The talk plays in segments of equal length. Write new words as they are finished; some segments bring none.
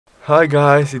Hi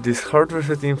guys, it is Hardware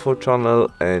Set Info channel,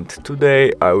 and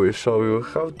today I will show you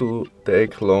how to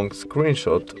take long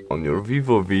screenshot on your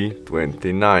Vivo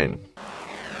V29.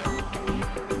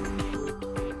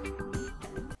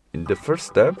 In the first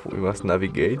step we must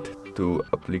navigate to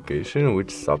application which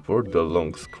support the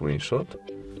long screenshot,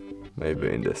 maybe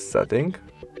in the setting,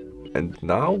 and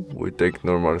now we take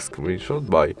normal screenshot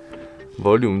by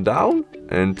volume down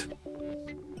and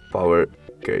power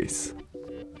case.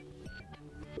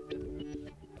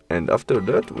 And after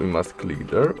that we must click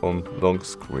there on long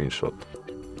screenshot.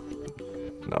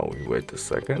 Now we wait a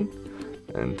second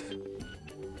and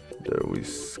there we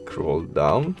scroll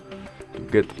down to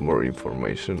get more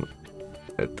information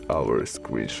at our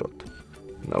screenshot.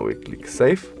 Now we click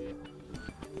save,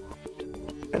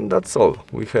 and that's all.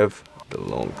 We have the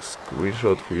long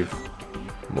screenshot with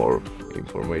more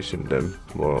information than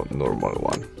more normal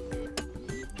one.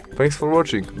 Thanks for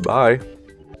watching, bye!